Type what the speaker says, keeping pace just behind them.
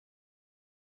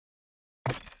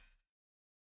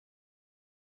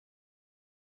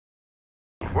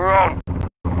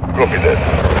Copy that.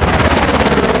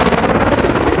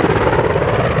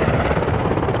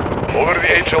 Over the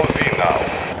HLZ now.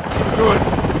 Good.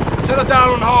 Set it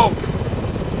down and hold.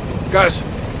 Guys,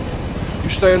 you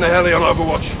stay in the heli on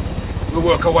Overwatch. We'll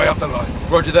work our way up the line.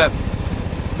 Roger that.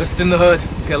 Let's thin the herd,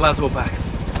 get Laswell back.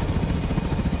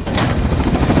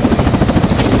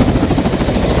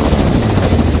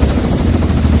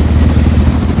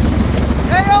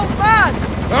 Hey, old man!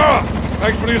 Ah!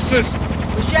 Thanks for the assist.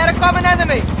 We share a common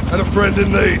enemy. And a friend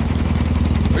in need.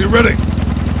 Are you ready?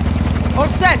 All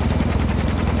set.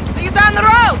 See you down the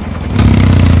road!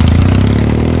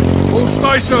 All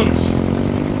stations!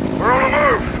 We're on the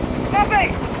move!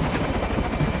 Copy!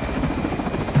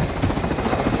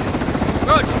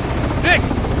 Rog! Nick!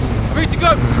 Free to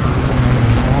go!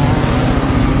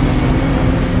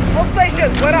 All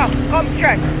stations, we're up. Comms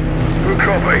check. Good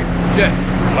copy. Jet.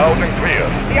 Loud and clear.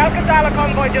 The Alcantara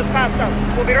convoy just passed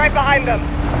us. We'll be right behind them.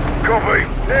 Copy.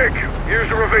 Nick, use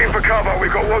the ravine for cover.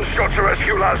 We've got one shot to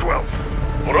rescue Laswell.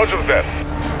 Roger that.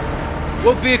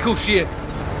 What vehicle's she in?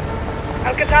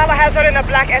 Alcantara has her in a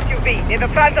black SUV, near the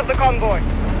front of the convoy.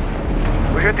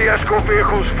 We hit the escort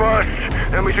vehicles first,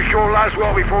 then we secure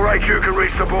Laswell before AQ can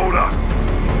reach the border.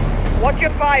 Watch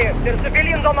your fire. There are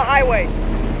civilians on the highway.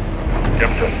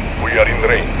 Captain, we are in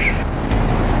range.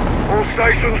 All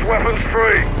stations, weapons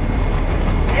free.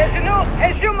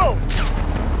 As you move.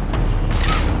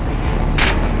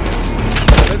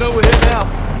 They know we're here now.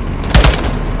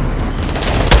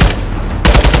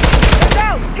 Get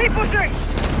down! Keep pushing!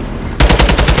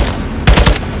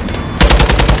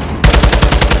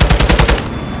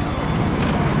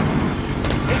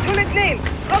 انتوا الاثنين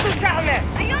خذوا الشحنة.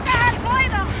 أيوة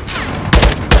القايدة.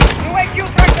 New AQ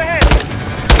tracks ahead.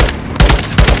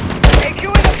 AQ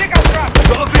in the pickup truck.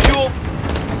 Got a visual.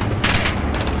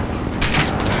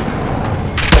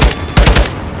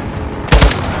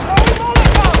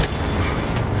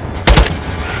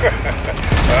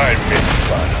 I missed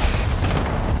fun.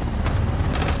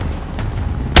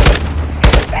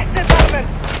 That's the Donovan!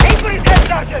 Aim for his head,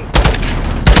 Sergeant!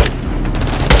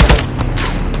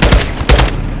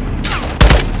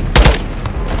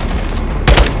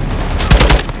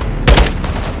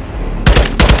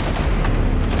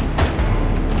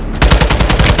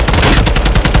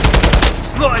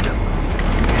 Slide him.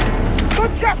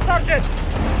 Good job, Sergeant!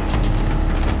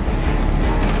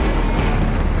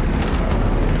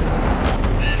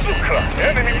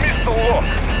 Enemy missile lock.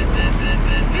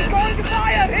 He's going to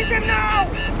fire! Hit him now!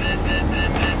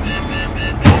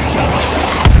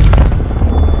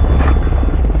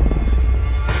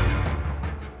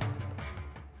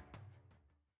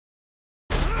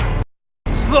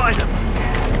 Slide him.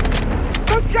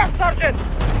 Good job, Sergeant!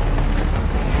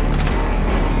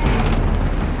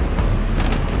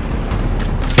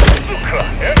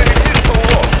 Enemy missile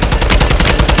lock.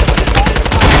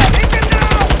 Hit him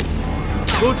now!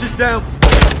 Launch is down.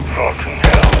 Fucking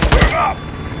hell. Move up.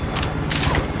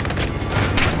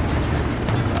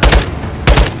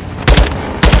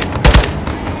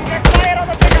 Get fire on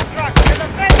the pickup truck! There's a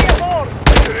friendly aboard!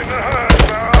 Get in the herd,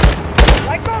 Sarah.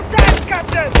 Like those tanks,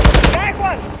 Captain! Back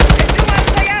one! It's you want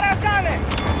Sayara Kane!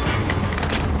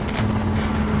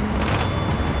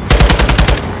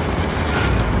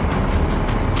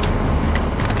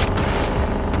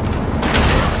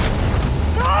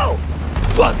 No!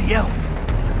 Bloody hell.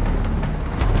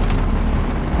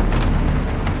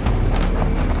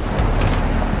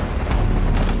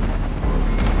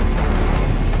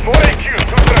 For AQ,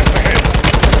 2 tracks ahead.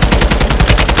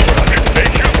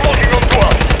 AQ's locking onto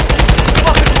us.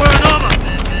 Fuckers wearing armor.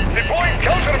 Deploying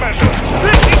countermeasures.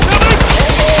 Incoming!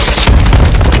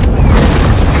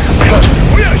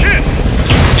 We are hit.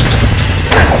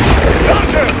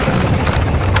 Sergeant!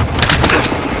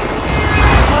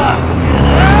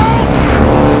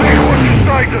 Hey, what's the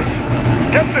status?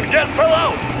 Captain, gas fell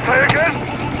out. Say again?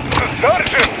 The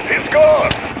sergeant, he's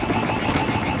gone.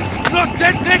 Not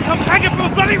dead, Nick! I'm hanging from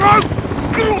a bloody rope!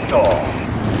 Crudo!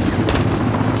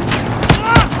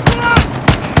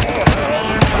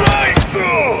 Right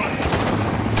through!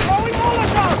 Throwing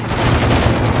Molotov!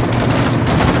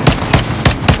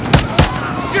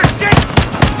 Shit, shit!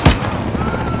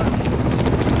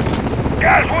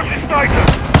 Guys, what's the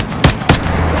status?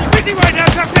 Busy right now,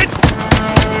 Captain!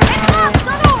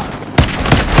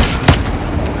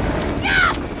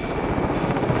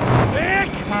 Nick!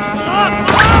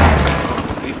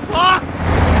 He's fucked!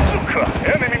 Suka,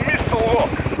 enemy missile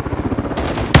lock.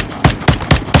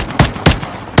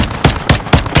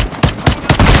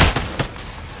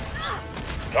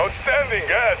 Outstanding,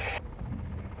 guys.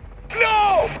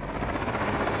 No!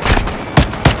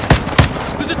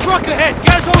 There's a truck ahead!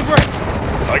 Gas over it!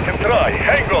 I can try.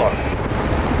 Hang on.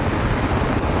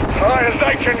 high as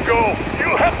I can go.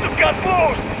 You have to cut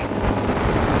close.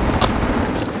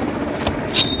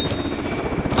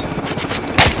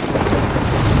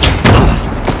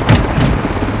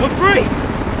 We're free!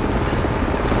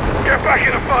 Get back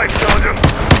in the fight, Sergeant.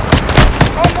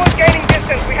 Convoy's gaining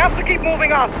distance. We have to keep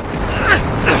moving up.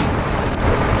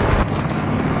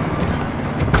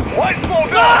 Why slow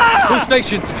down? All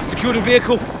stations, secure the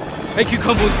vehicle. AQ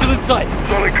convoy still in sight.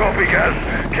 Solid copy, Gaz.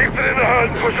 Keep it in the herd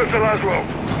and push it to Laswell.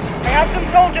 I have some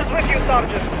soldiers with you,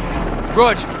 Sergeant.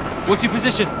 Rog, what's your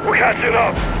position? We're catching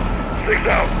up. 6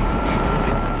 out.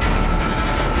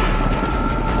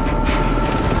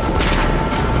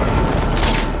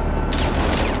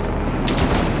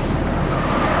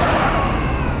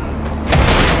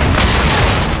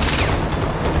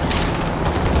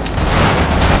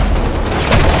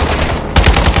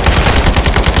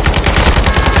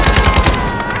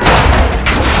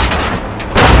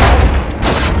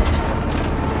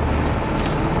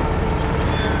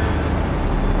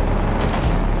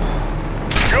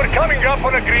 Coming up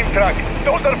on a green truck.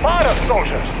 Those are Farah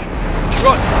soldiers.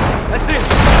 Rog, that's it.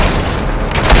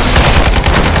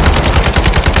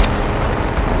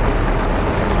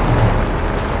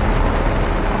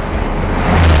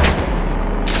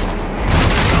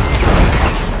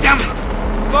 Damn it!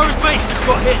 Forest base just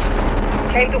got hit.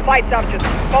 Came to fight, Sergeant.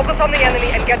 Focus on the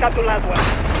enemy and get up to Laswell.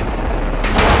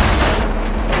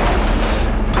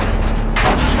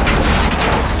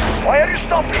 Why are you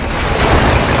stopping?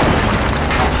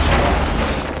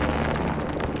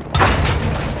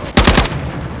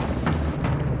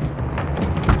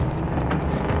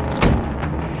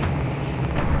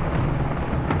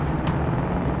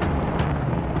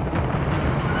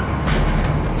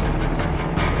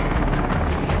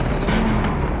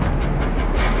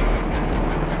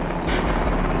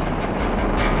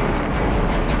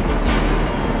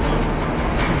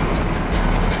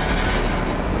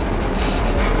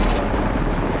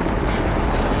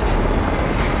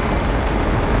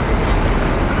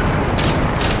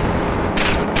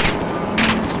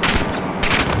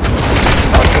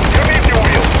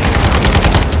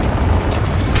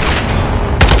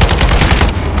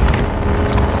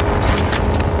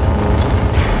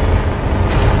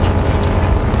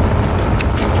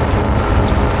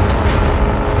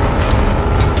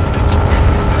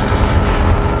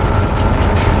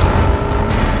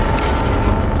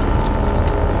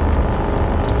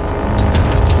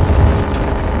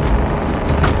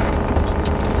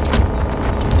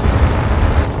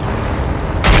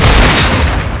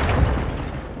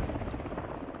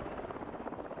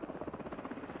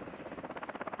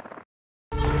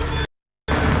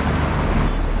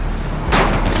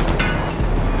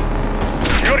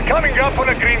 Coming up on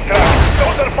a green truck.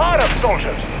 Those are Farah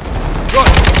soldiers. Rog,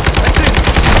 that's it.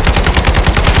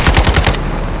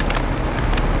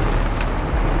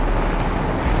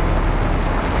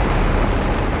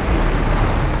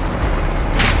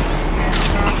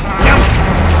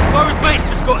 Forest base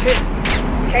just got hit.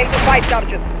 Came to fight,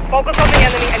 Sergeant. Focus on the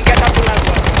enemy and get up to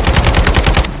Laswell.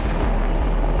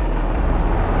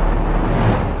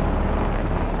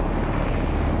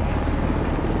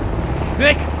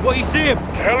 Nick, what are you seeing?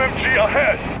 LMG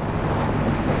ahead.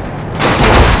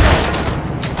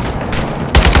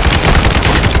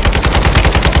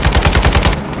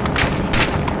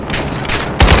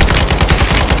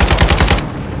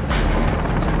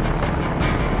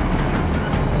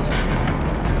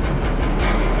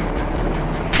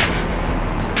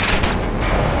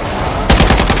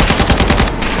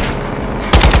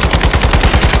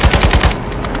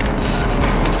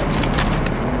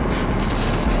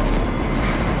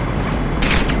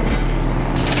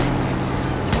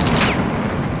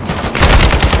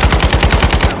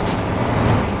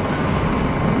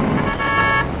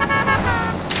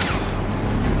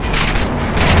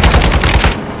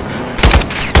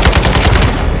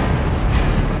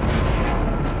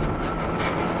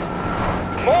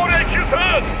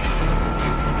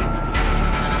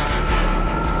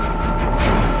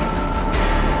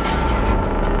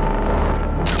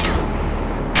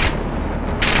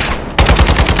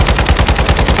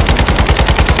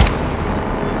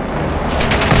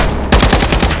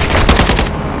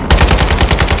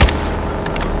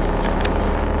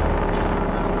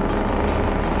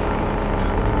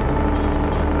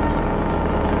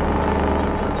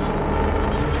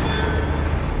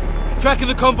 Tracking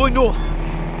the convoy north.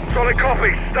 Solid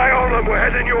copy. Stay on them. We're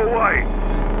heading your way.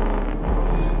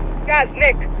 Gaz,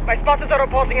 Nick, my spotters are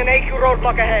reporting an AQ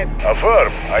roadblock ahead.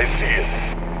 Affirm. I see it.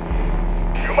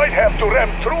 You might have to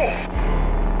ram through.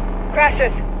 Crash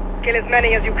it. Kill as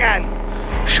many as you can.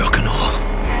 Shock and awe.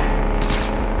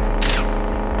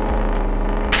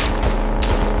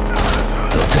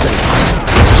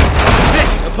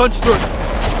 punch through.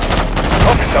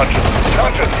 Copy, Sergeant.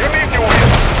 Sergeant, you need your wheel.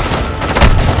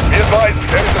 Be advised,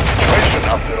 there is a situation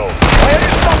after all. Why are you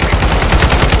stopping?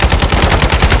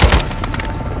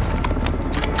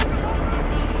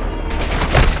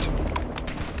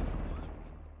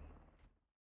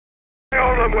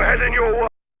 We're heading your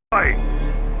way.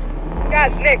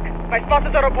 Gaz, Nick, my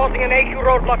spotters are reporting an AQ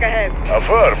roadblock ahead.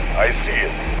 Affirm, I see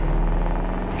it.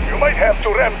 You might have to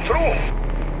ram through.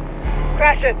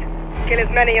 Crash it. Kill as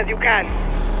many as you can.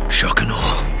 Shock and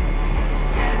awe.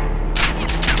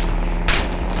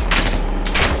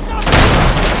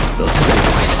 Not today,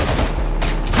 boys.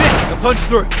 Nick, a punch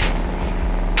through.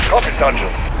 Copy,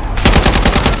 Sergeant.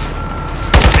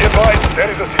 Be advised, there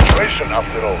is a situation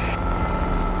after all.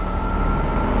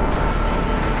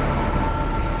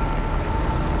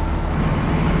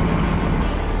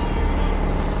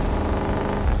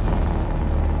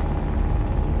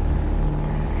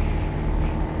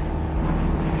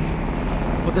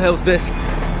 What the hell's this?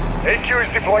 AQ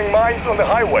is deploying mines on the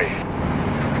highway.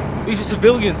 These are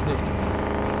civilians, Nick.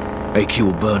 AQ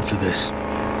will burn for this.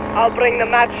 I'll bring the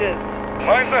matches.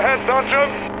 Mines ahead,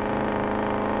 Sergeant.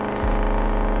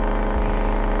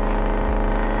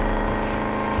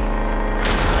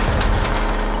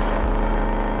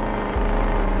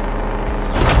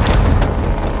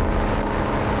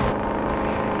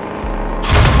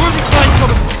 Where are these mines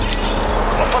coming from?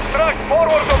 Fast track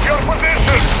forward of your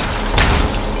position.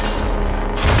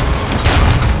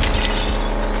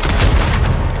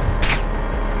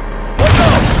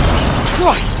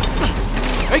 Christ!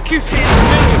 AQ's hitting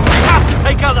civilians! We have to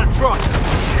take out that truck!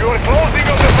 You are closing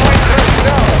on the mine track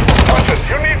now. Sergeant,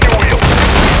 you need your wheel.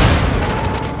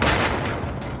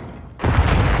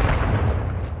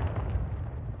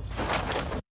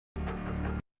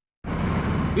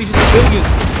 These are civilians!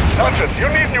 Sergeant, you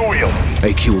need your wheel.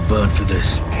 AQ will burn for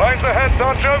this. Mines ahead,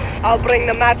 Sergeant. I'll bring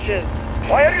the matches.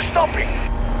 Why are you stopping?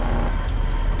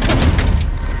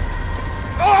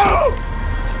 Oh!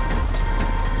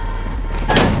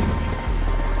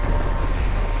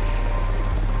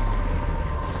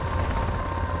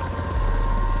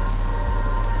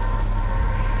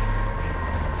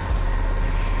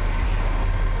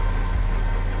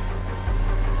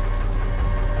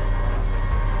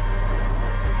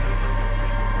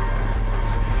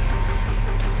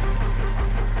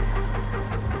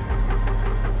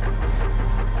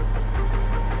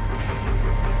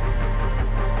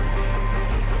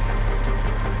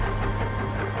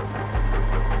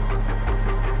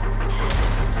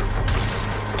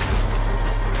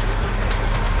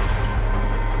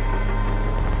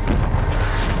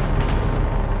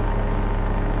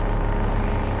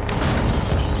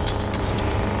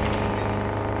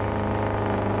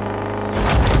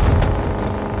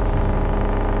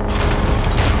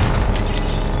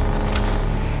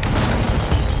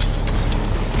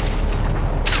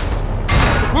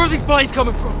 Where are these mines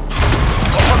coming from?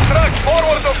 Fast track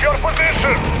forward of your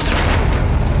position.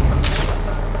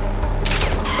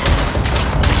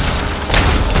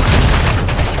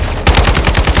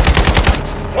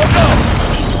 Watch out!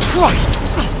 Christ!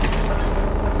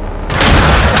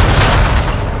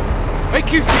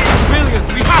 AQ's hitting civilians!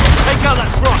 We have to take out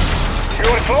that truck! You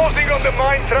are closing on the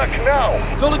mine track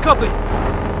now. Solid copy!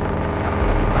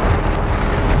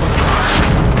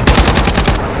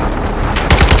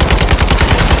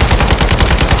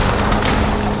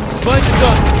 Mines are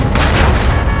done!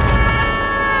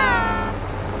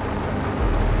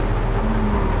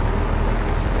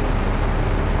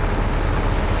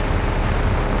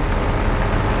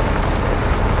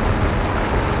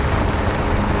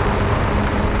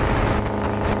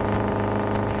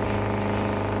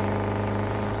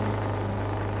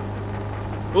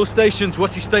 All stations,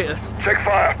 what's your status? Check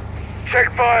fire.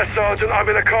 Check fire, Sergeant. I'm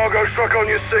in a cargo truck on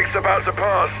your 6 about to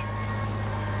pass.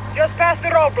 Just past the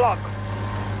roadblock.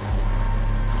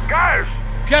 Guys!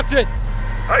 Captain!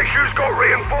 AQ's got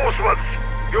reinforcements.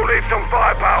 You'll need some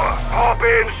firepower. Hop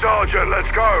in, Sergeant.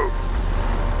 Let's go.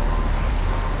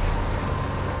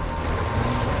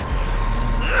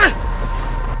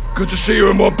 Good to see you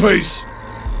in one piece.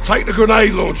 Take the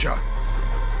grenade launcher.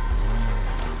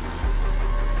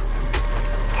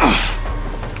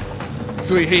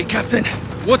 Sweet heat, Captain.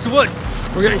 What's the word?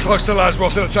 We're getting close to Laswell,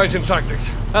 so they're changing tactics.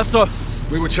 How so?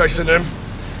 We were chasing them.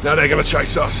 Now they're gonna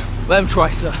chase us. Let them try,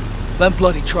 sir. Let them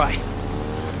bloody try.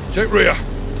 Check rear.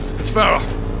 It's Farah.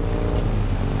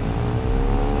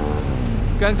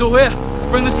 Gang's all here. Let's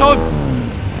bring this home.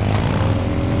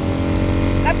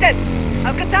 Captain,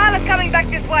 Al-Qatala's coming back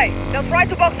this way. They'll try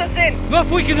to box us in. Not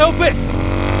if we can help it!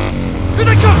 Here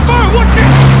they come! Fire! Watch it!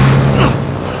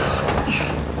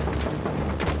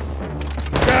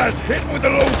 Guys, Gaz, hit with the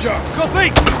launcher!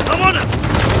 Copy! I'm on it!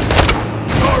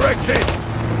 Direct hit!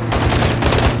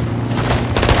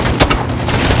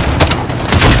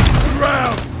 Good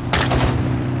round!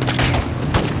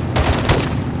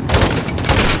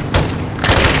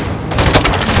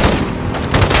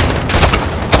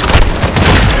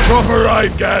 Proper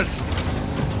aim, Gaz!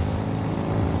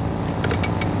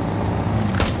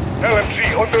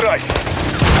 LMG on the right.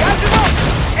 يرجموا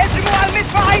ارجموا على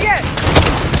المدفعية.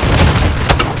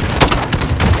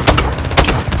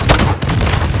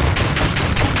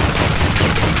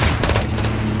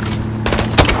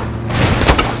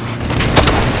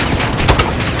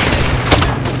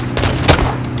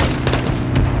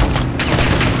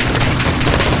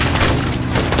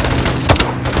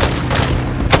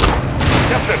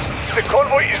 Captain, the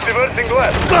convoy is diverting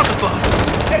left.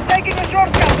 They're taking a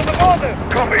shortcut to the border.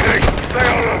 Copy, Nick. Stay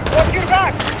on them. Watch your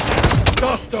back.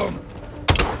 Dust them!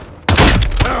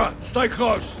 Sarah, stay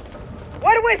close!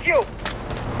 We're with you.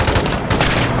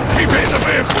 Keep it in the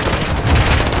vehicle!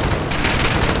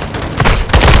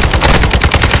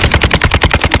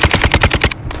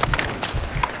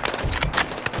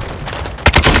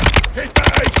 Hit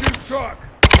that AQ truck!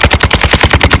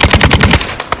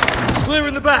 Clear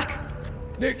in the back!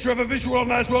 Nick, do you have a visual on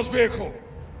Laswell's vehicle?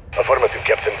 Affirmative,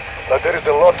 Captain. But there is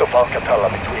a lot of Al-Qatala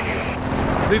between you.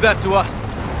 Leave that to us.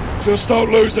 Just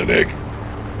don't lose it, Nick.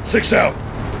 6 out.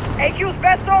 AQ's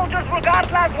best soldiers will guard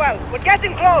Laswell. We're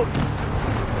getting close.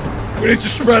 We need to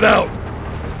spread out.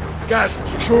 Gaz,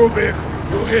 secure a vehicle.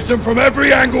 We'll hit them from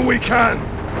every angle we can.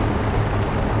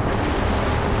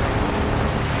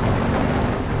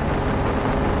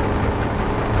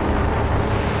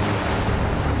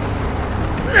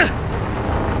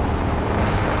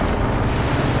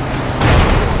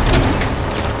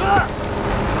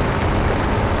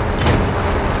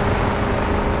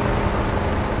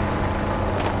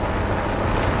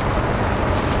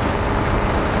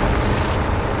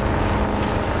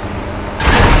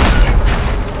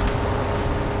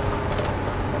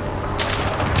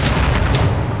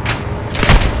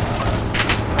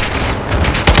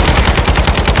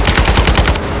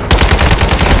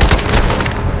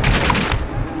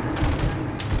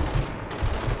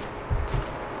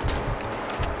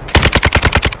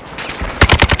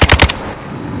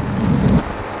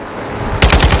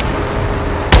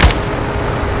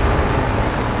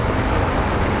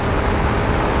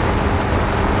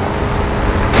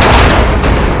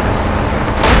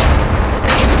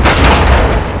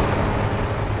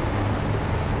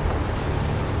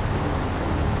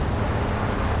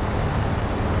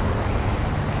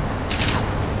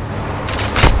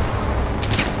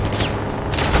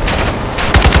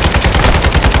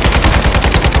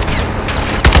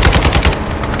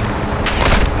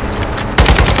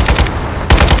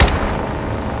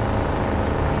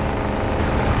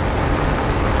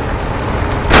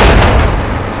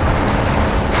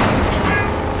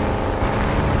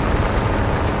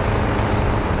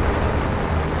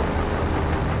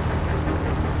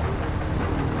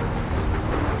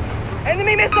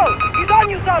 Enemy missile! He's on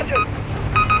you, Sergeant!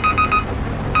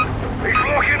 He's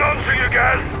locking onto you,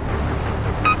 Gaz.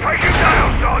 Take him down,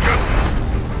 Sergeant.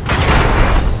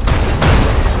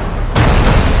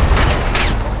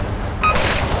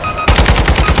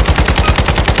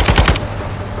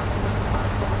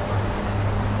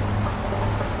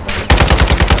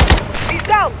 He's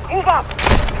down! Move up!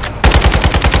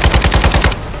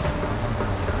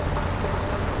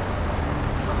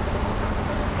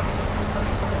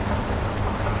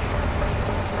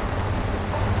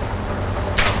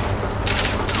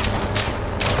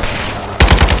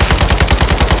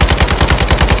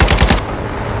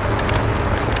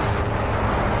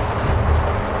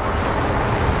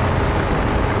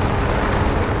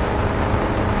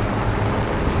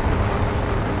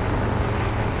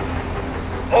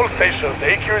 All stations,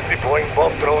 AQ is deploying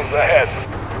bomb drones ahead.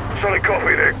 Solid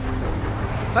copy, Nick.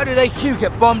 How did AQ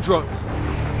get bomb drones?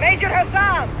 Major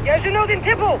Hassan! يا جنود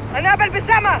انتبهوا! أنابل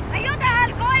بالسما! أيدها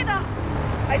القاعدة!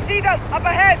 I see them up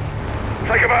ahead!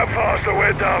 Take them out faster,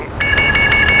 we're done.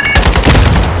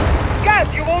 Gaz,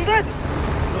 you wounded?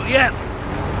 Not yet.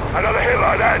 Another hit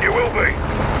like that and you will be.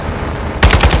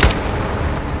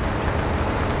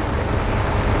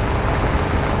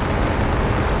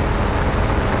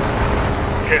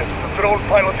 Yes, the drone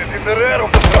pilot is in the rear of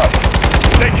the truck.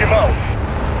 Take him out.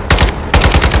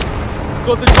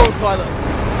 Got the drone pilot.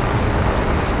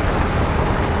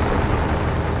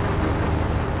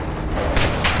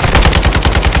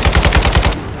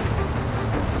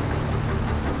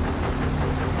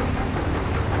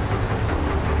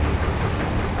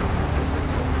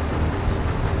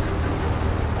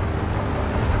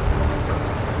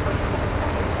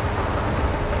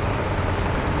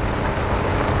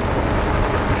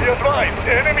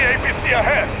 APC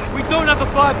ahead! We don't have the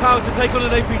firepower to take on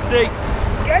an APC.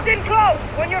 Get in close.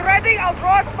 When you're ready, I'll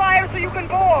cross fire so you can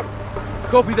board.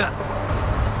 Copy that.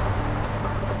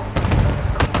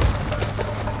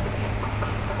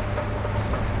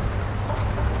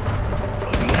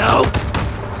 Bloody hell!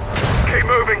 Keep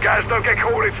moving, guys. Don't get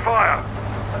caught in its fire.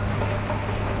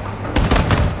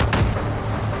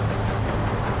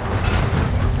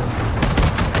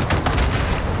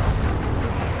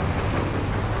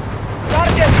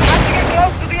 Sergeant, you have to get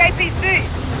close to the APC.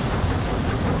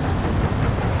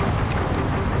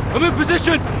 I'm in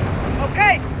position!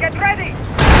 Okay, get ready.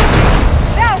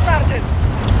 Now, Sergeant.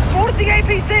 Board the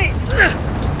APC.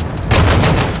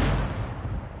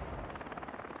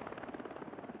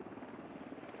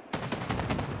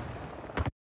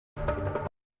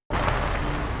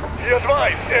 Be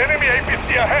advised, enemy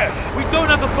APC ahead! We don't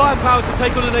have the firepower to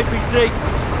take on an APC.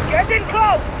 Get in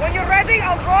close. When you're ready,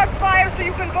 I'll cross fire so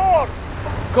you can board.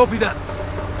 Copy that.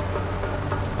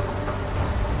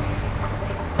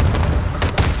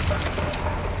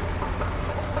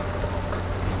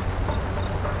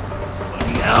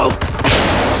 Bloody hell!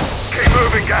 Keep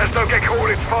moving, guys. Don't get caught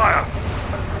in its fire.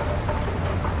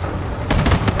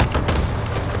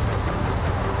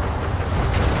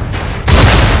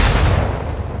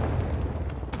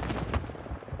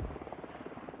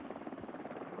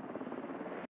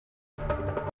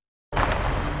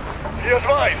 Be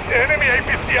advised, enemy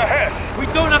APC ahead! We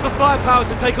don't have the firepower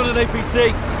to take on an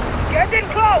APC. Get in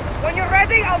close. When you're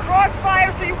ready, I'll cross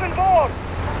fire so you can board.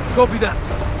 Copy that.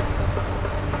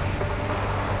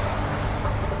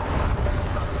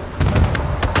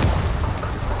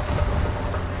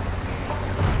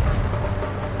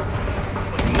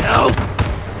 Bloody hell!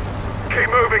 Keep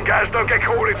moving, guys. Don't get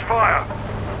caught in its fire.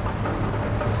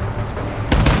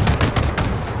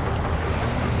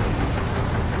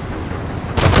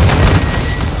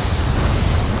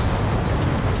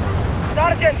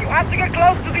 Sergeant, you have to get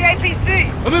close to the APC.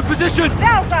 I'm in position!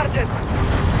 Now, Sergeant.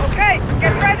 Okay,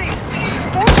 get ready.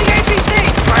 Board the APC.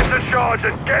 Plan to charge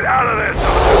and get out of there,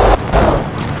 Sergeant.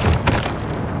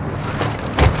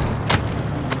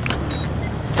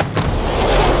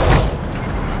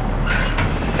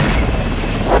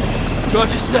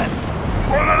 Charge is set.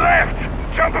 On the left!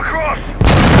 Jump across!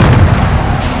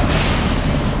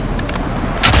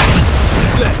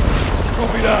 There.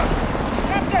 Copy that.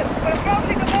 Captain, we're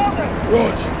approaching the border.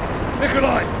 Rog.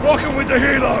 Nikolai, lock him with the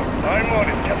helo. I'm on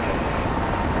it, Captain.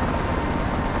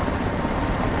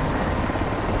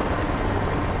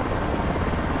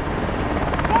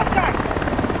 Contact.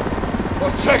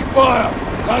 Well, check fire.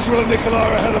 Laswell and Nikolai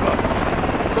are ahead of us.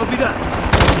 Copy that.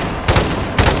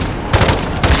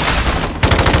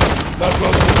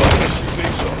 Laswell's the right SUV,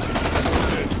 Sergeant.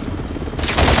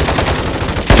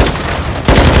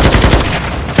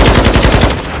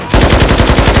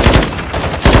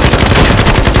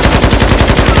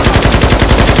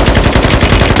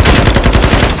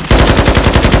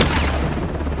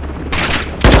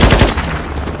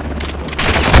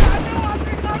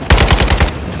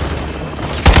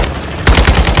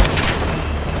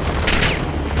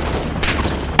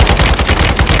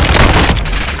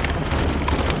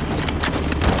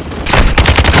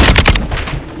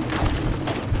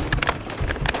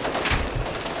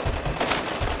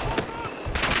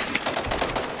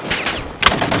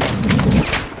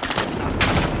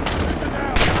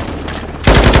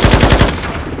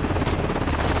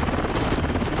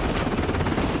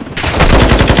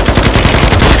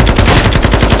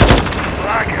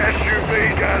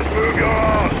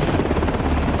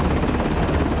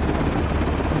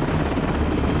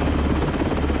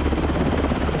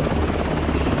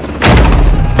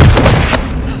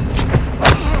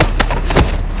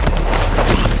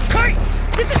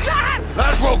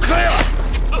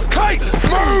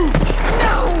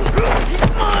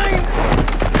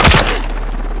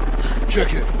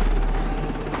 Check it.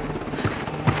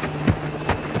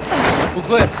 We're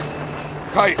clear.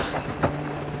 Kate.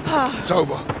 It's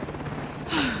over.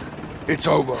 It's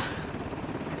over.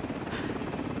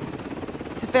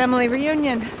 It's a family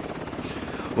reunion.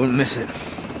 Wouldn't miss it.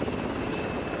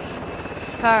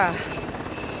 Farah.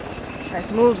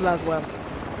 Nice moves, Laswell.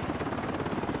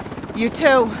 You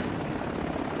too.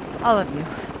 All of you.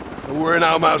 We're in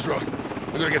Al Mazrah.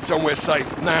 We're gonna get somewhere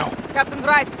safe, now. Captain's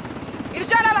right.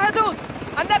 رجال على الحدود.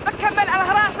 النب بتكمل على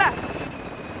الحراسة.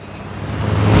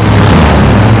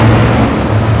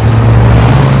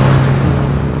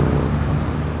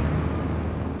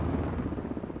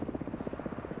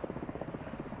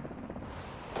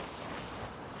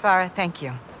 Farah, thank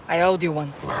you. I owed you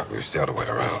one. Well, it was the other way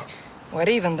around. We're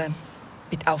even then.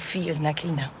 Bit auf viel,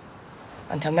 Nakina.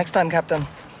 Until next time, Captain.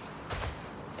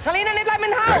 خلينا نطلع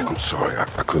من هون. I'm sorry,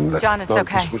 I couldn't let... John, it's no,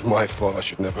 okay. This was my fault. I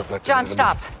should never have let... John,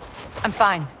 stop. I'm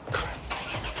fine.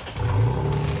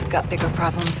 We've got bigger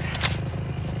problems.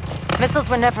 Missiles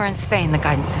were never in Spain. The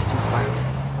guidance systems were.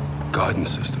 Guidance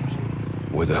systems?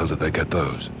 Where the hell did they get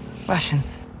those?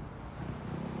 Russians.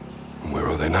 Where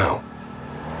are they now?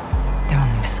 They're on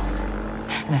the missiles.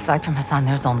 And aside from Hassan,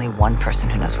 there's only one person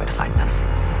who knows where to find them.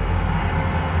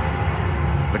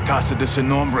 La Casa de Sin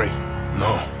Nombre.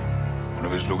 No. One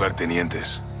of his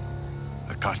lugartenientes.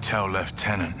 The cartel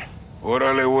lieutenant.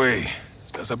 Órale, güey.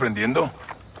 ¿Estás aprendiendo?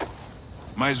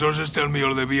 My sources tell me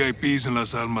all the VIPs in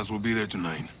Las Almas will be there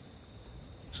tonight.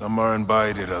 Some are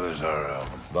invited, others are,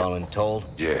 Voluntold?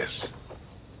 Yes.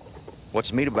 What's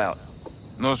the meet about?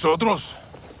 Nosotros?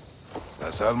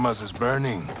 Las Almas is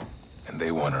burning, and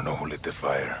they want to know who lit the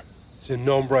fire. Sin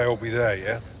Nombre will be there,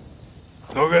 yeah?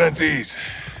 No guarantees,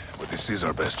 but this is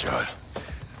our best shot.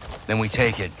 Then we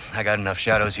take it. I got enough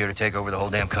shadows here to take over the whole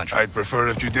damn country. I'd prefer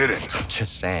if you didn't.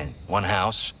 Just saying. One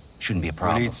house shouldn't be a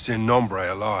problem. We need Sin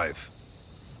Nombre alive.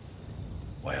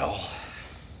 Well...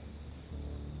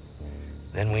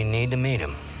 then we need to meet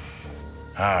him.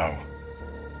 How?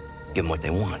 Give them what they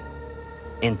want.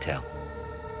 Intel.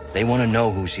 They want to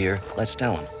know who's here. Let's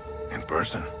tell them. In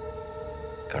person?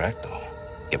 Correcto.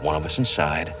 Get one of us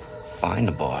inside. Find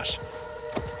the boss.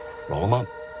 Roll him up.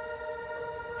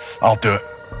 I'll do it.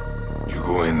 You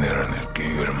go in there and they'll kill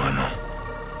you, hermano.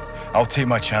 I'll take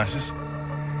my chances.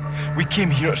 We came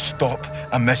here to stop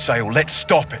a missile. Let's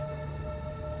stop it.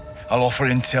 I'll offer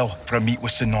intel for a meet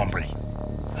with Sin Nombre.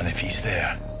 And if he's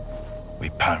there, we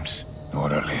pounce.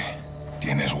 Órale.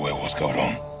 Tienes huevos,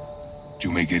 cabrón.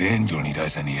 You make it in, you'll need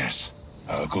eyes and ears.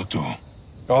 I'll go too.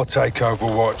 I'll take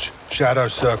Overwatch. Shadow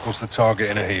circles the target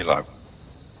in a helo.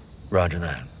 Roger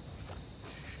that.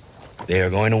 They are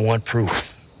going to want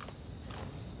proof.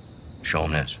 Show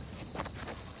them this.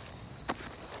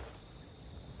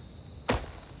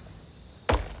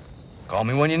 Call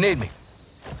me when you need me.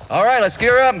 All right, let's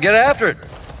gear up and get after it.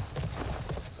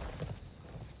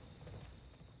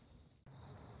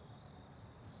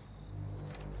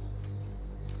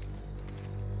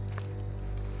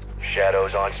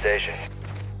 Shadows on station.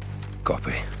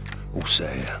 Copy. All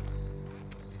set here.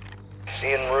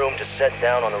 Seeing room to set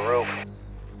down on the roof.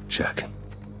 Check.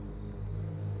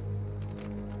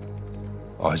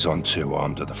 Eyes on two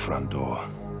armed at the front door.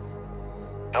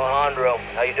 Alejandro,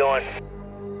 how you doing?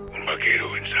 Un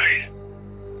vaquero inside.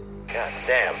 God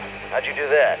damn, how'd you do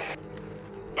that?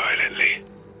 Violently.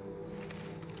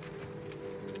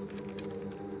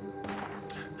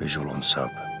 Visual on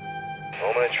soap.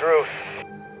 Moment of truth.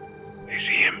 They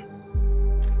see him.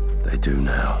 They do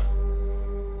now.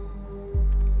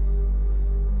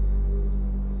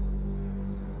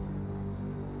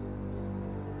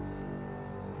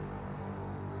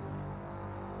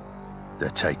 They're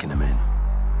taking him in.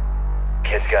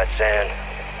 Kid's got sand.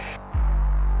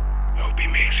 Hope he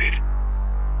makes it.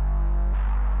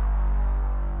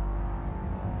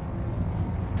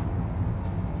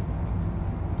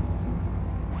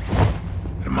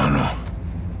 Hermano.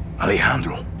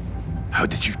 Alejandro, how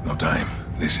did you... No time.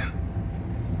 Listen.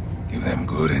 Give them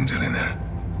good intel in there.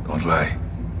 Don't lie.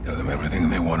 Tell them everything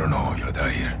they want to know. You'll die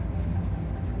here.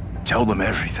 Tell them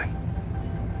everything.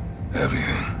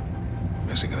 Everything.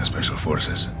 Mexican Special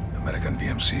Forces, American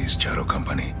BMC's Shadow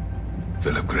Company,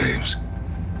 Philip Graves.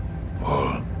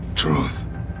 All truth.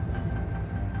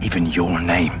 Even your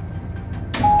name.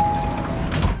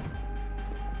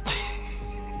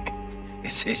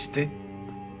 ¿Es este?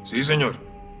 Sí, señor.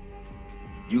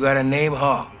 You got a name,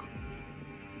 Hawk?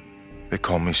 They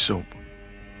call me Soap.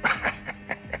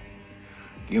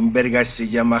 ¿Quién verga se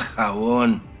llama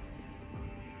Jabón?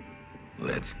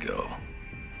 Let's go.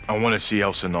 I want to see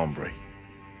El Sin Nombre.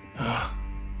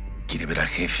 ¿Quiere ver al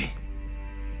jefe?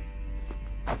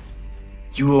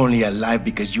 You only alive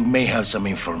because you may have some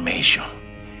information.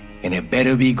 And it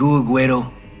better be good,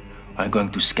 Güero. I'm going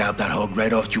to scalp that hog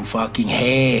right off your fucking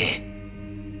head.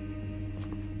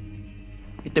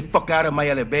 Get the fuck out of my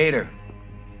elevator.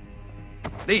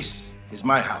 This is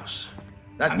my house.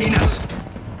 That means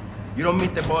you don't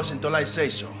meet the boss until I say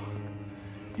so.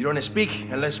 You don't speak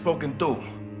unless spoken to.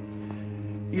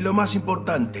 Y lo más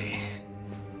importante,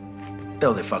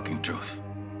 tell the fucking truth.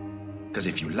 Because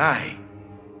if you lie,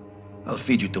 I'll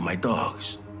feed you to my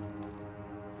dogs.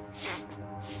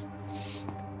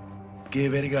 ¿Qué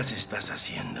vergas estás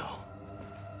haciendo?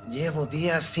 Llevo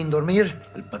días sin dormir.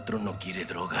 El patrón no quiere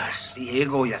drogas.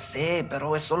 Diego, ya sé,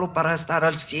 pero es solo para estar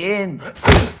al 100.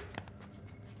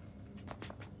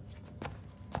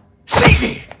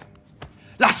 ¡Sigue!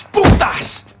 ¡Las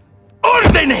putas!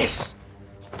 ¡Órdenes!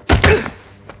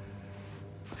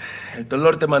 El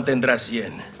dolor te mantendrá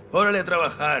 100. Órale a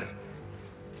trabajar.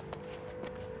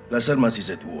 Las Almas is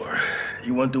at war.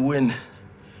 You want to win?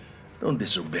 Don't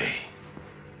disobey.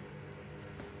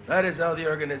 That is how the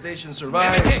organization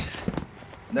survives.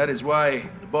 And that is why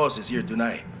the boss is here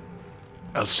tonight.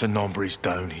 El Sin Nombre's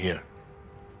down here.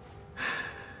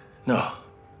 No.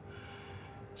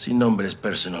 Sin Nombre es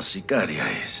personal sicaria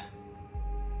es.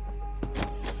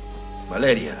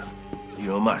 Valeria, y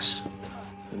no más.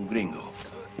 Un gringo.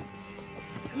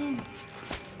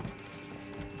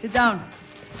 Sit down.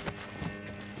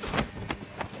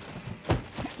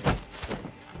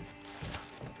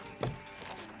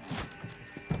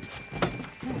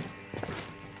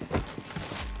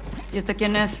 ¿Y este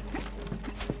quién es?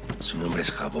 Su nombre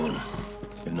es Jabón.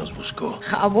 Él nos buscó.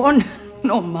 ¿Jabón?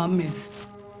 No mames.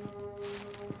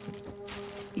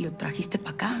 ¿Y lo trajiste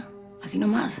para acá? Así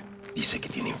nomás. Dice que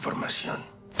tiene información.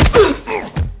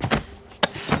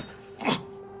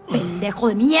 ¡Pendejo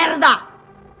de mierda!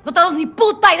 ¡No tenemos ni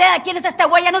puta idea de quién es este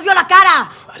güey! ¡Ya nos vio la cara!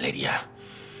 Valeria,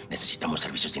 necesitamos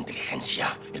servicios de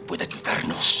inteligencia. Él puede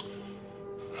ayudarnos.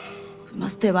 Pues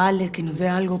más te vale que nos dé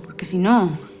algo, porque si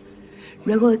no,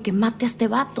 luego de que mate a este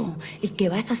vato, el que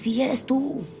va a esa silla eres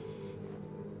tú.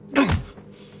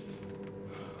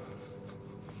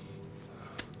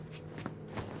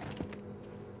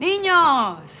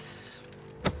 Niños!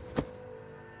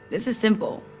 This is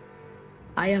simple.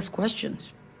 I ask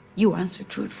questions. You answer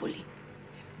truthfully.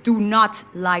 Do not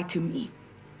lie to me.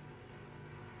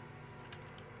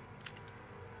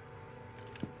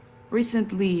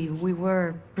 Recently, we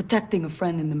were protecting a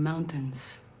friend in the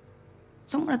mountains.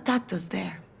 Someone attacked us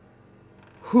there.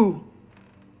 Who?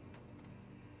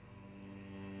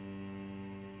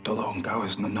 Todo un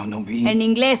caos, no vi. En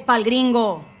inglés, pa'l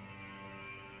gringo.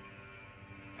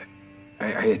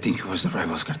 I think it was the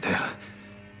Rivals Cartel.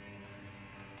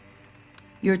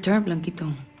 Your turn,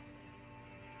 Blanquito.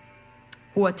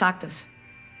 Who attacked us?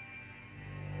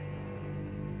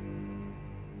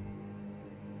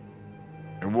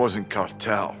 It wasn't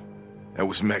cartel. It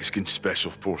was Mexican Special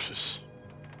Forces.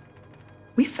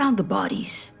 We found the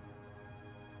bodies.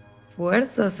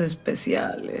 Fuerzas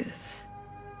Especiales.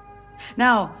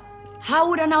 Now, how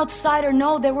would an outsider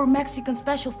know they were Mexican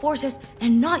Special Forces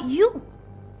and not you?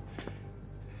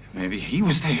 Maybe he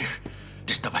was there.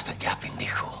 Tú estabas allá,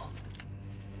 pendejo.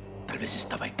 Tal vez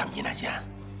estaba él también allá.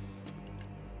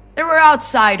 There were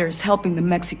outsiders helping the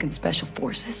Mexican Special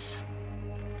Forces.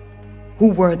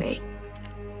 Who were they?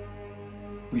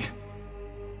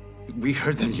 We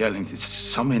heard them yelling,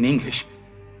 some in English.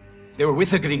 They were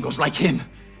with the gringos, like him.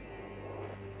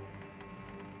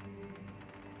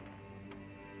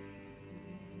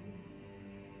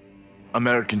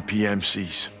 American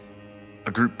PMCs.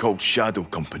 A group called Shadow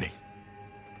Company.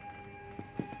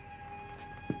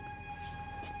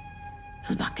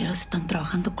 Los vaqueros están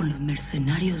trabajando con los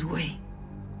mercenarios, güey.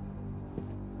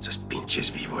 Esas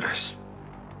pinches víboras.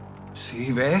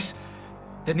 Sí, ¿ves?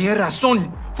 Tenía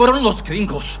razón. Fueron los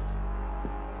gringos.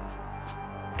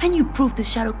 Can you prove the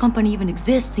Shadow Company even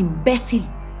exists, imbécil?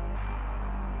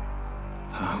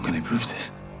 How can I prove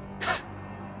this?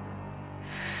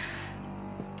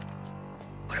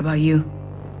 What about you?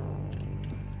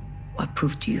 What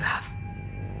proof do you have?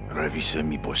 Revise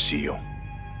mi bolsillo.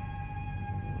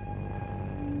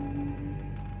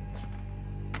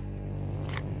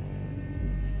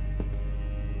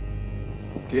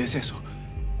 ¿Qué es eso?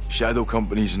 Shadow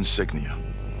Company's insignia.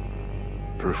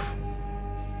 Proof.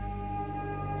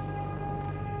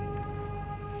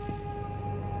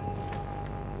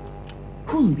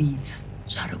 Who leads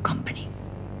Shadow Company?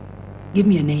 Give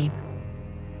me a name.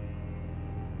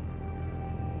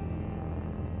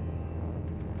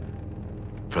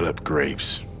 Philip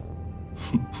Graves.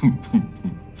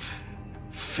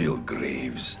 Phil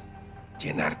Graves.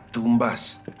 Llenar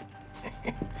tumbas.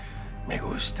 Me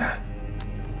gusta.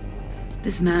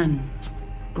 This man,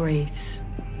 Graves,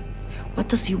 what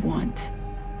does he want?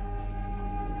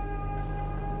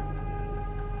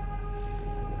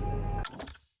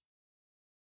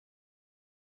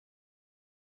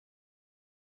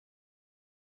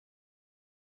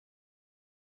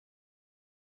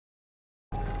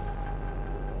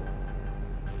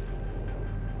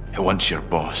 He wants your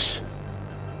boss,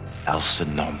 El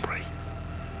Sin Nombre.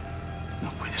 No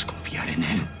puedes confiar en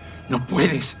él. No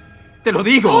puedes. ¡Te lo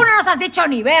digo! ¡Tú no nos has dicho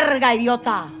ni verga,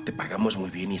 idiota! Te pagamos muy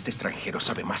bien y este extranjero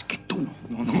sabe más que tú.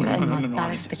 Hora de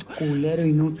matar a este culero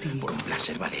inútil. Por un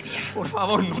placer, Valeria. Por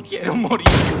favor, no quiero morir.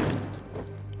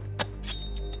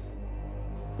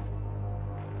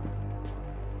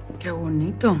 Qué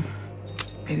bonito.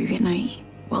 Te vi bien ahí.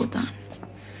 Well done.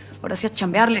 Ahora sí a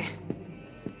chambearle.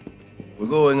 We're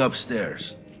going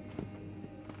upstairs.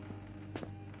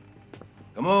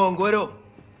 Come on, güero.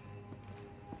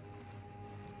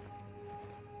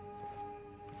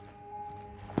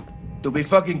 To be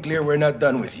fucking clear, we're not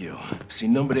done with you.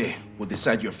 Sin Nombre will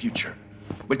decide your future.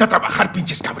 Vuelta a trabajar,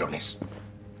 pinches cabrones.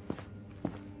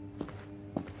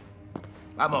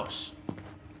 Vamos.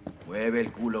 Mueve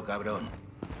el culo, cabrón.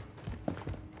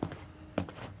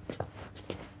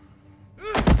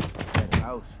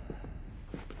 House.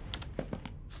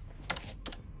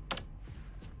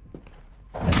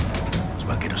 Los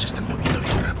vaqueros se están moviendo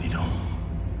bien rápido.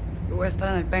 Yo voy a estar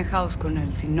en el penthouse con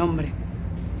el Sin Nombre.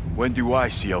 When do I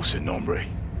see El Sin Nombre?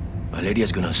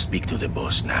 Valeria's gonna speak to the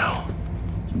boss now.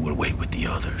 We'll wait with the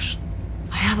others.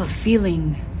 I have a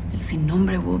feeling El Sin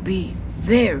Nombre will be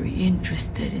very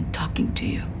interested in talking to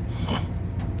you.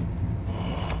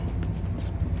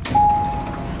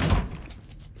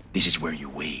 This is where you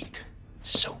wait,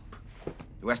 Soap.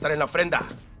 Yo voy a estar en la ofrenda.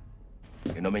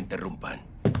 Que no me interrumpan.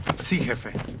 Sí,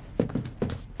 jefe.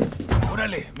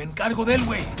 Órale, me encargo de él,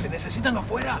 güey. Le necesitan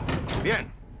afuera.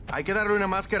 Bien. Hay que darle una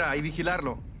máscara y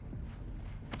vigilarlo.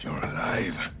 You're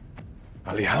alive.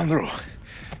 Alejandro.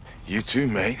 You too,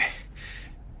 mate.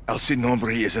 El Sin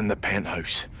Nombre is in the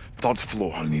penthouse. 3rd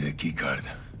floor. I'll need a keycard.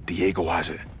 Diego has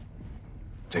it.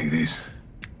 Take this.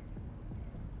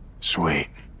 Sweet.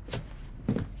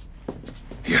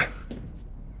 Here.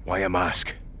 Why a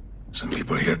mask? Some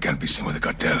people here can't be seen with the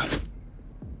cartel.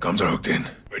 Comms are hooked in.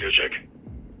 Radio check.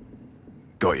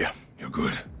 Got ya. You're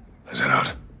good. Let's head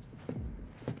out.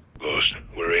 Ghost,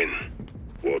 we're in.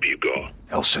 What have you got?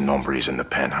 El Sin Nombre is in the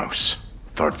penthouse.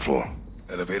 3rd floor.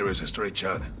 Elevator is a straight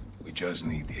shot. We just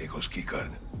need Diego's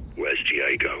keycard. Where's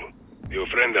Diego? The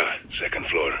ofrenda, 2nd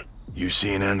floor. You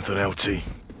seeing anything, LT?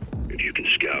 If you can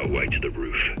scout away to the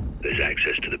roof, there's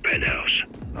access to the penthouse.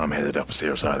 I'm headed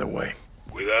upstairs either way.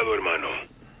 Cuidado, hermano.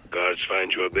 Guards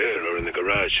find you up there or in the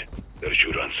garage. They'll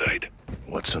shoot on sight.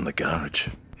 What's in the garage?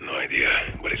 No idea,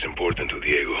 but it's important to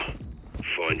Diego.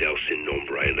 Find El Sin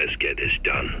Nombre and let's get this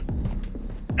done.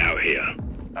 Out here.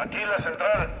 Aquí la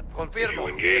central. If you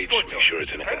engage, make sure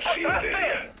it's in a concealed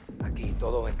area. Aquí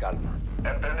todo en calma.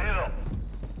 Entendido.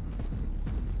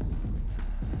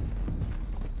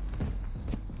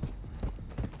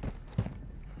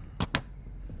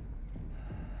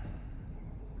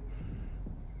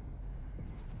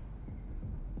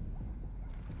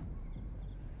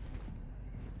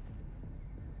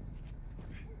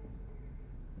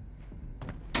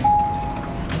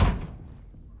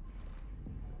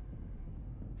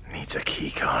 Needs a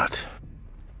keycard.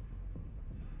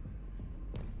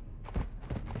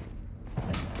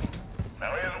 ¿Me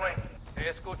oyes, güey? Te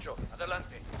escucho.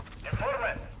 Adelante.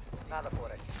 Informe. Nada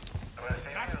por aquí.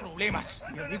 Tendrás problemas.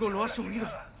 Mi amigo lo ha subido.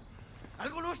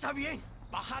 Algo no está bien.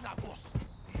 Baja la voz.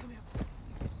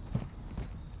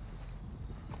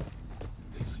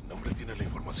 El Sin Nombre tiene la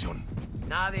información.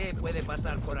 Nadie puede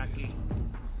pasar por aquí.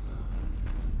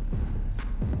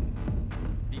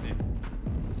 Dime.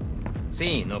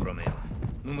 Sí, no bromeo.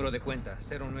 Número de cuenta,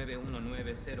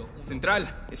 091901. Central,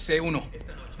 es C1.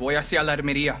 Voy hacia la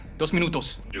armería. 2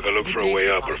 minutos. You can look for a way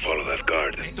up or follow that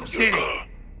guard. Your call.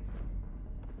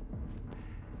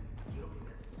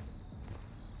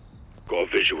 Got a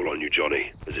visual on you,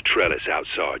 Johnny. There's a trellis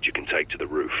outside you can take to the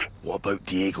roof. What about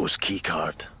Diego's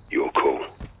keycard? Your call.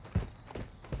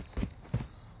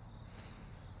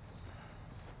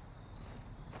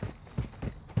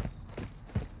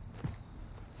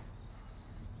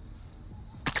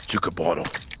 Took a bottle.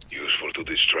 Useful to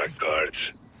distract guards.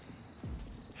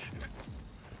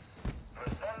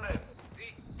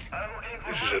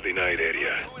 This is a denied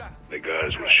area. The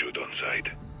guards will shoot on sight.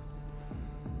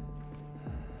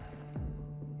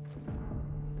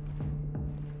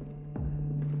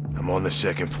 I'm on the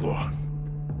 2nd floor.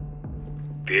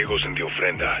 Diego's in the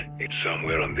ofrenda. It's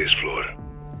somewhere on this floor.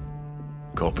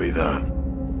 Copy that.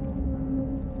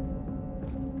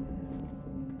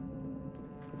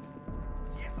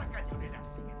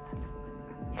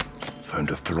 Found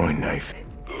a throwing knife.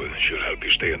 Good. Should help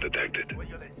you stay undetected.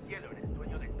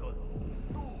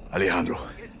 Alejandro.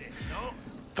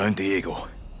 Found Diego.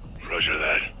 Roger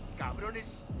that. Cabrones,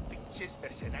 pinches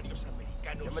mercenarios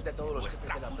americanos. Llámate a todos los jefes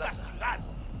de la plaza.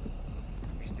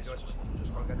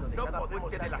 No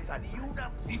podemos dejar ni una.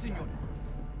 Sí, señor.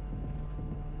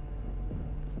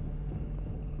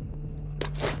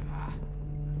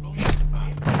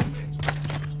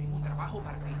 Trabajo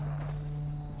para ti.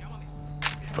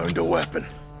 Found a weapon.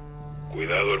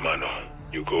 Cuidado, hermano.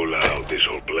 You go loud, this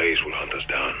whole place will hunt us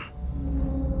down.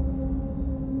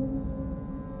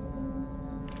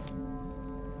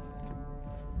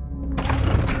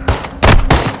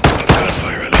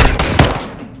 Gunfire alert.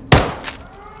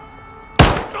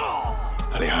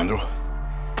 Alejandro.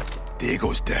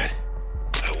 Diego's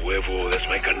huevo, that's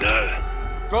my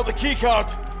canal. Got the key card.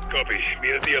 Copy.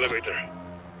 Meet at the elevator.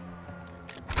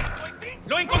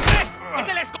 ¡Lo encontré! ¡Es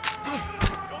el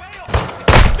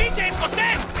 ¡Pinche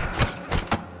escocés!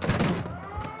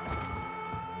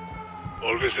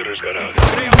 All visitors got out.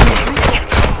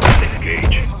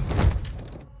 Engage.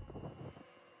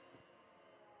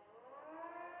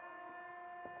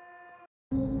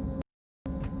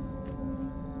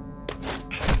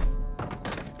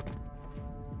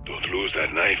 Don't lose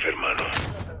that knife, hermano.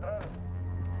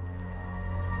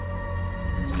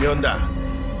 ¿Qué onda?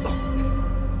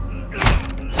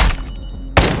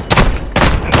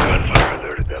 Gunfire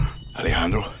alerted them.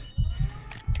 Alejandro,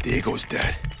 Diego's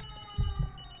dead.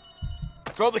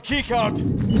 Got the key card. Copy.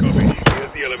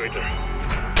 Here's the elevator.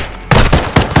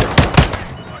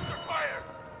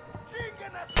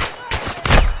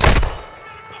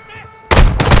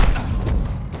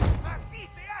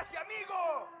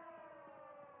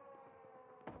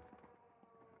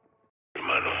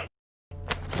 Hermano.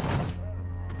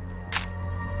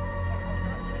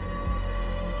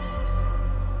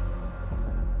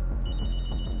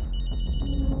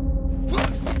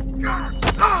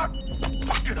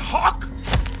 Fucking hawk!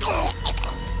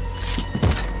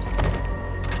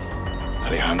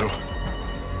 Alejandro,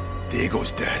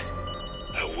 Diego's dead.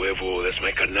 A huevo, that's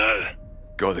my canal.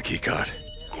 Got the key card.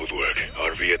 Good work.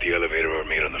 RV at the elevator or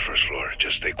meet on the first floor.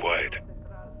 Just stay quiet.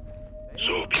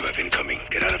 Soap, you have incoming.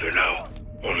 Get out of there now.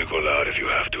 Only go loud if you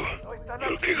have to.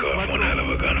 You'll kick off one hell of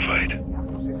a gunfight.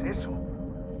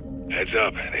 Heads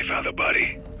up, they found the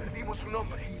body.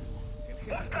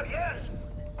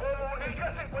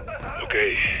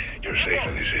 Okay, you're safe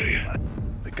in this area.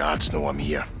 The guards know I'm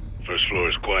here. First floor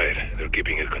is quiet. They're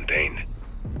keeping it contained.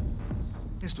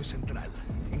 Esto es central.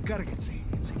 Encárguense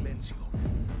en silencio.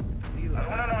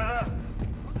 ¿Alguna novedad?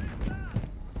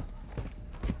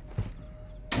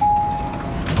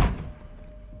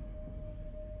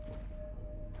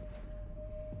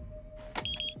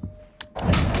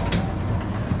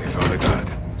 They found a guard.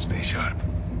 Stay sharp.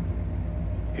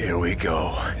 Here we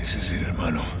go. This is it,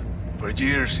 hermano. For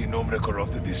years, Sin Nombre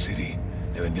corrupted this city.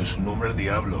 Le vendió su nombre al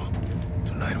diablo.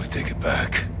 Tonight we take it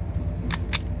back.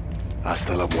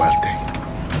 Hasta la muerte.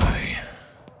 Aye.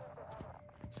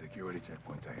 Security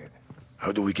checkpoint ahead.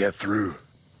 How do we get through?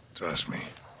 Trust me.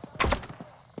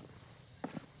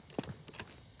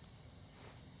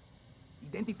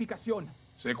 Identificación.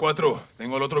 C4,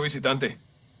 tengo al otro visitante.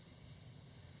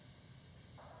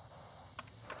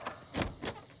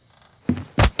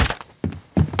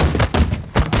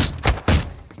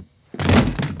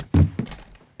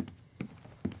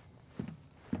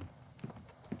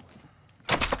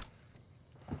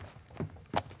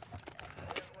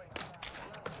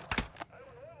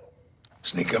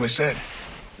 Sneak said.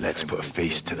 Let's put a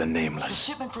face to the nameless.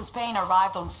 The shipment from Spain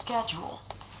arrived on schedule.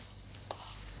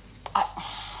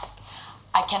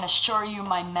 I can assure you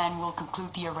my men will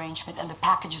conclude the arrangement and the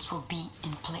packages will be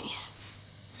in place.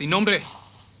 Sin Nombre,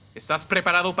 ¿estás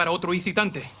preparado para otro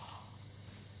visitante?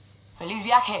 ¡Feliz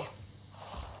viaje!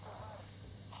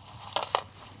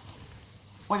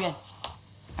 Muy bien.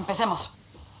 Empecemos.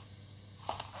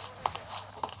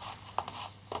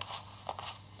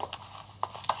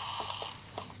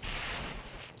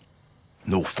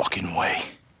 No fucking way.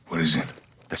 What is it?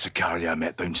 The Sicaria I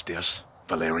met downstairs,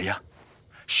 Valeria.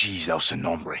 She's El Sin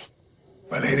Nombre.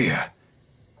 Valeria?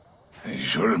 Are you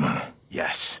sure, hermano?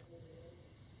 Yes.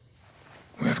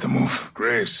 We have to move.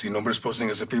 Graves, Sin Nombre's posting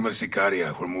as a female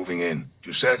Sicaria. We're moving in.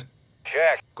 You said?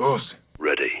 Check. Ghost.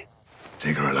 Ready.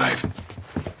 Take her alive.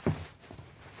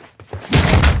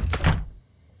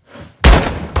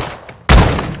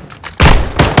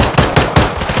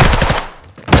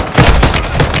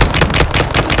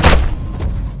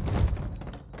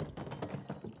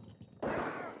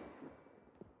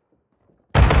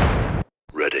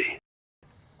 Ready.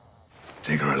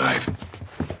 Take her alive.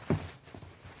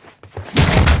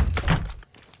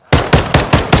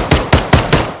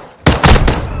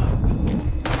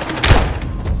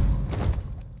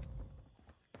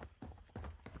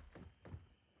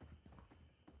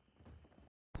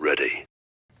 Ready.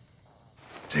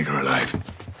 Take her alive.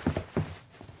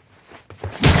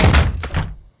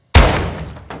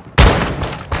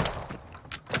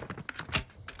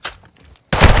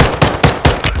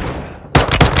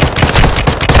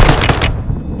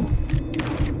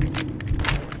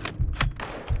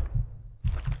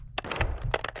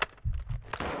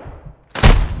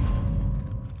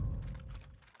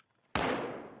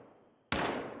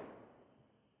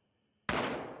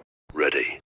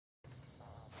 Ready.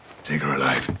 Take her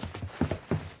alive.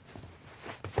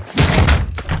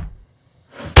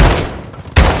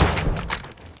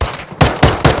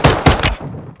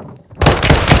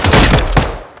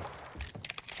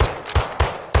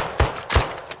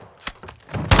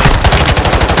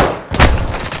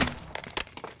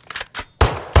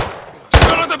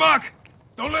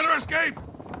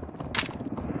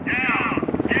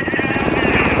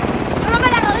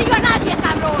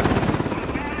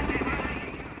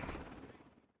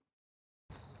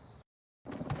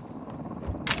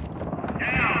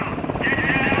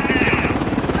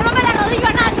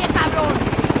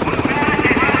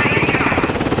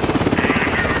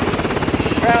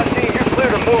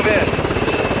 move in.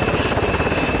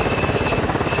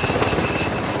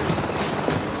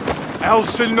 El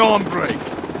Sin Nombre.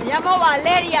 Me llamo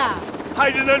Valeria.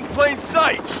 Hiding in plain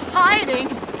sight. Hiding.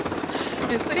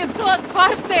 Estoy en todas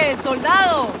partes,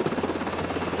 soldado.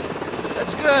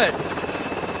 That's good.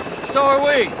 So are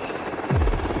we.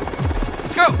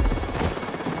 Let's go!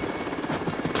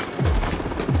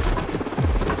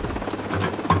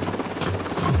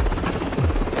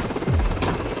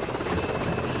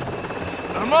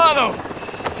 Hermano,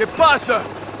 ¿qué pasa?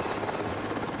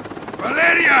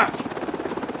 Valeria!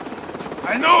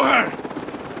 I know her!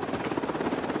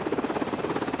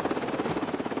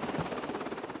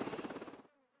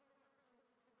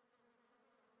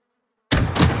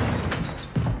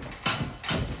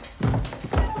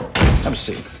 Have a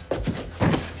seat.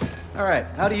 All right,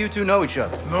 how do you two know each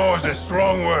other? No is a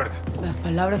strong word. Las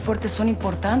palabras fuertes son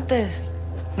importantes.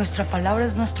 Nuestra palabra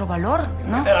es nuestro valor,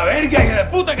 ¿no? ¡De la verga, hija de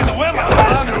puta, que te voy a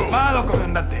matar! ¡Calmado,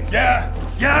 comandante! ¡Ya!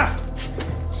 ¡Ya!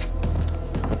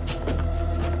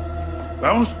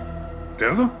 ¿Vamos?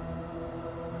 ¿Cerdo?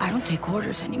 I don't take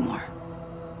orders anymore.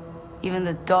 Even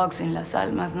the dogs in Las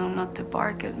Almas know not to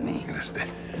bark at me.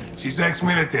 She's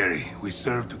ex-military. We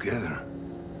served together.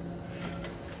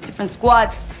 Different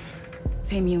squads,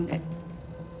 same unit.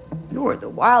 You were the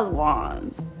wild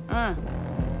ones.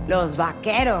 Los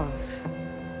vaqueros.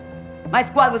 My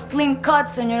squad was clean cut,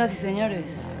 señoras y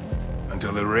señores.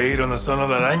 Until the raid on the Son of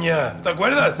la Araña. ¿Te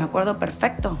acuerdas? Me acuerdo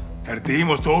perfecto. Her team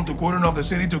was told to cordon off the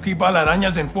city to keep all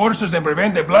Araña's enforcers and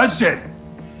prevent the bloodshed.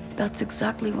 That's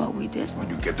exactly what we did. Well,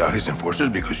 you kept out his enforcers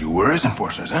because you were his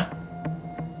enforcers, huh?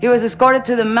 He was escorted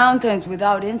to the mountains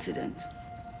without incident.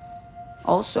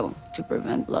 Also, to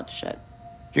prevent bloodshed.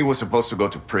 He was supposed to go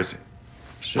to prison.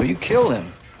 So you killed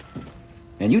him.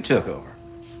 And you took over.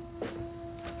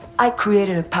 I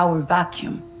created a power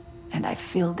vacuum, and I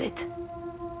filled it.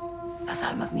 Las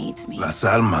Almas needs me. Las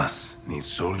Almas needs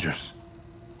soldiers,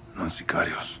 not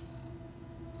sicarios.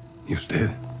 Y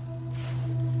usted?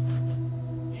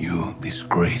 You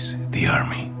disgrace the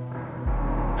army.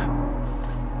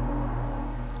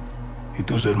 Y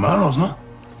tus hermanos, ¿no?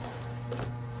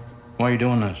 Why are you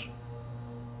doing this?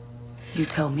 You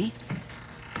tell me.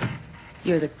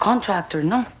 You're the contractor,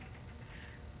 no?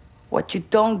 What you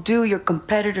don't do, your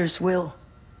competitors will.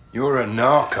 You're a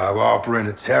narco harboring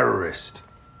a terrorist.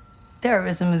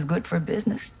 Terrorism is good for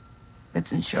business.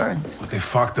 It's insurance. What the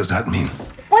fuck does that mean?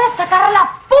 ¡Puedes sacar la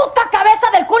puta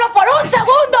cabeza del culo por un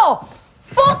segundo!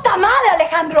 ¡Puta madre,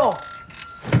 Alejandro!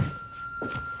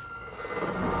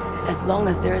 As long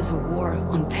as there is a war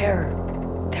on terror,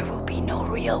 there will be no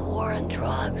real war on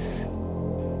drugs.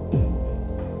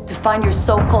 To find your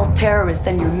so-called terrorists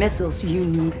and your missiles, you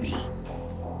need me.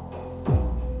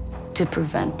 To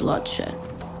prevent bloodshed.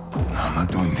 No, I'm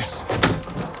not doing this.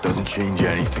 Doesn't change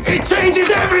anything. It changes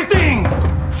everything!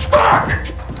 Fuck!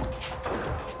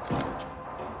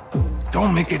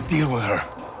 Don't make a deal with her.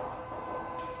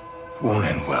 Won't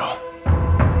end well.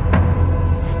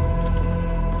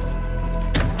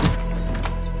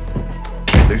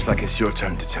 Looks like it's your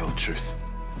turn to tell the truth.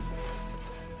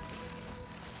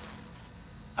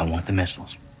 I want the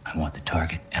missiles, I want the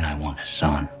target, and I want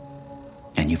Hassan.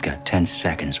 And you've got 10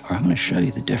 seconds, or I'm gonna show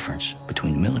you the difference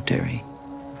between the military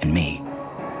and me.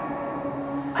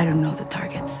 I don't know the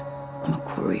targets. I'm a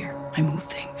courier. I move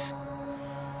things.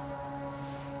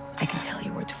 I can tell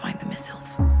you where to find the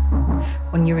missiles.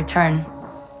 When you return,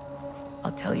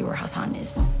 I'll tell you where Hassan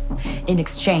is. In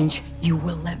exchange, you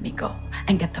will let me go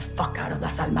and get the fuck out of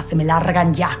Las Almas. Se me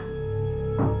largan ya.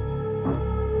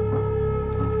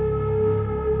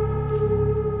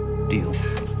 Deal.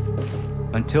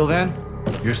 Until then,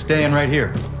 you're staying right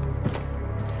here.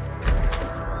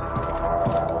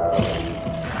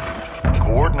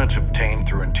 Coordinates obtained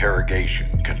through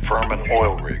interrogation confirm an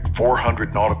oil rig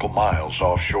 400 nautical miles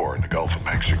offshore in the Gulf of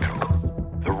Mexico.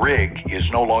 The rig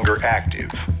is no longer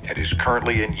active and is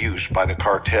currently in use by the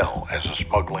cartel as a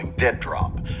smuggling dead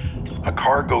drop. A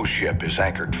cargo ship is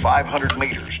anchored 500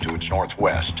 meters to its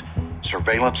northwest.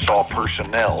 Surveillance saw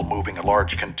personnel moving a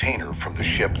large container from the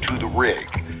ship to the rig.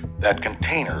 That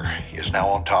container is now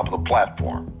on top of the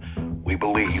platform. We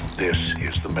believe this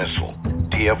is the missile.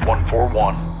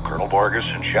 TF-141, Colonel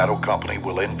Vargas and Shadow Company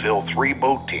will infill 3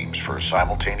 boat teams for a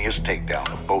simultaneous takedown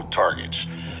of both targets.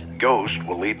 Ghost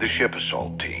will lead the ship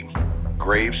assault team.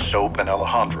 Graves, Soap, and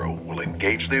Alejandro will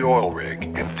engage the oil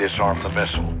rig and disarm the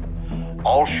missile.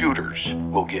 All shooters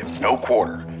will give no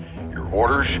quarter. Your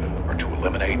orders are to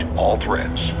eliminate all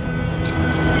threats.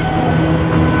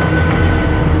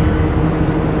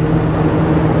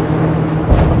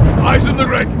 Eyes on the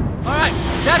rig! All right,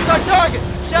 that's our target.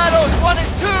 Shadows 1 and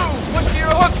 2. Push to your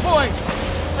hook points.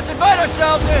 Let's invite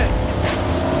ourselves in!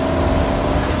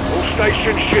 All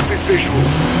station ship is visual.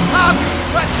 Copy!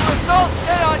 Threat to assault,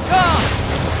 stay on comm!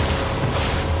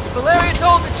 If Valeria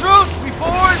told the truth, we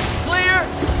board, clear,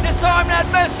 disarm that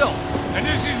missile! And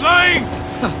this is Lane!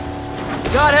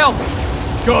 God help me!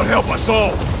 God help us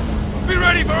all! Be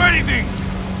ready for anything!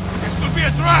 This could be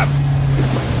a trap!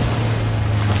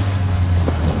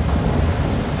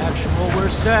 Actual, we're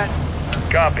set.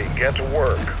 Copy. Get to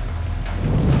work.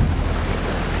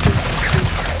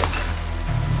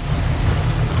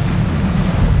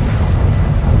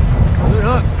 Good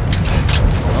hook.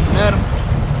 Up at him.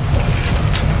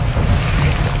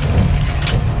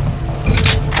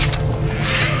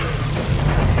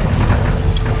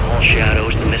 All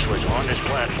shadows, the missile is on this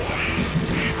platform.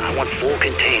 I want full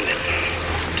containment.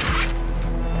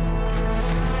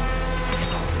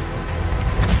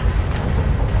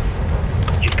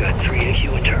 You've got 3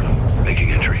 AQ internal.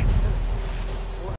 Making entry.